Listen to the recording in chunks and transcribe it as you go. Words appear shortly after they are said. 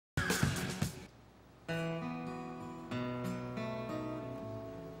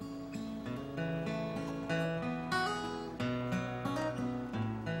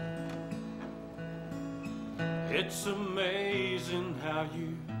It's amazing how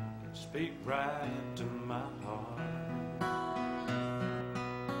you speak right to my heart.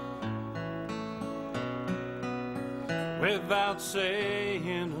 Without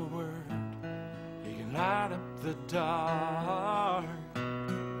saying a word, you can light up the dark.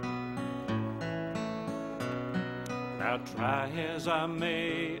 Now try as I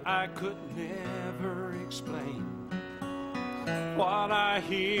may, I could never explain what I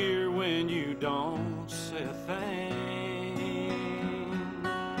hear when you don't say a thing.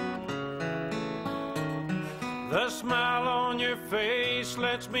 The smile on your face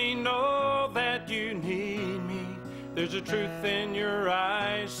lets me know that you need me. There's a truth in your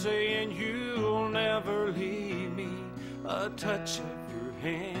eyes saying you'll never leave me. A touch of your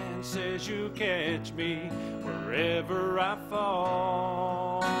hand says you'll catch me wherever I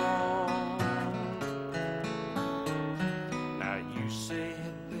fall. Now you say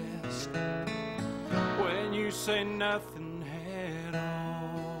it best when you say nothing at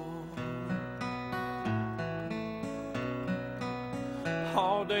all.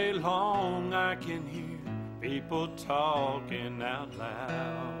 All day long I can hear people talking out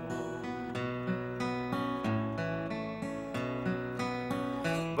loud,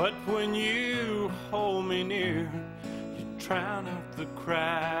 but when you hold me near, you drown out the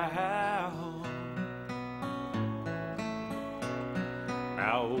crowd.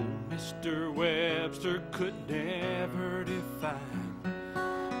 Now old Mr. Webster could never define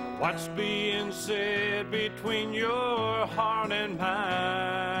what's being said between your heart and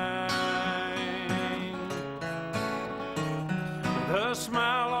mine. The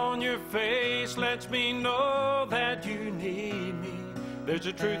smile on your face lets me know that you need me. There's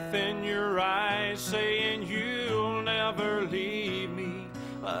a truth in your eyes saying you'll never leave me.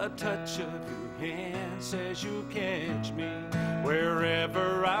 A touch of your hand says you'll catch me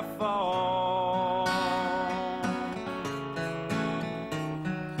wherever I fall.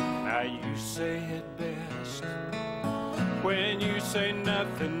 Now you say it best when you say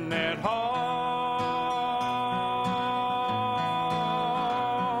nothing at all.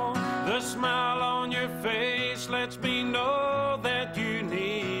 The smile on your face lets me know that you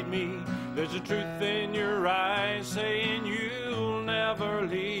need me. There's a truth in your eyes saying you'll never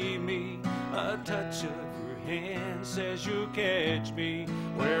leave me. A touch of your hand says you'll catch me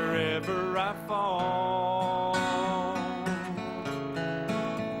wherever I fall.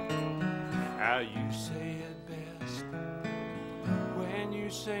 How you say it best when you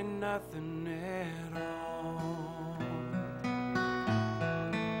say nothing at all.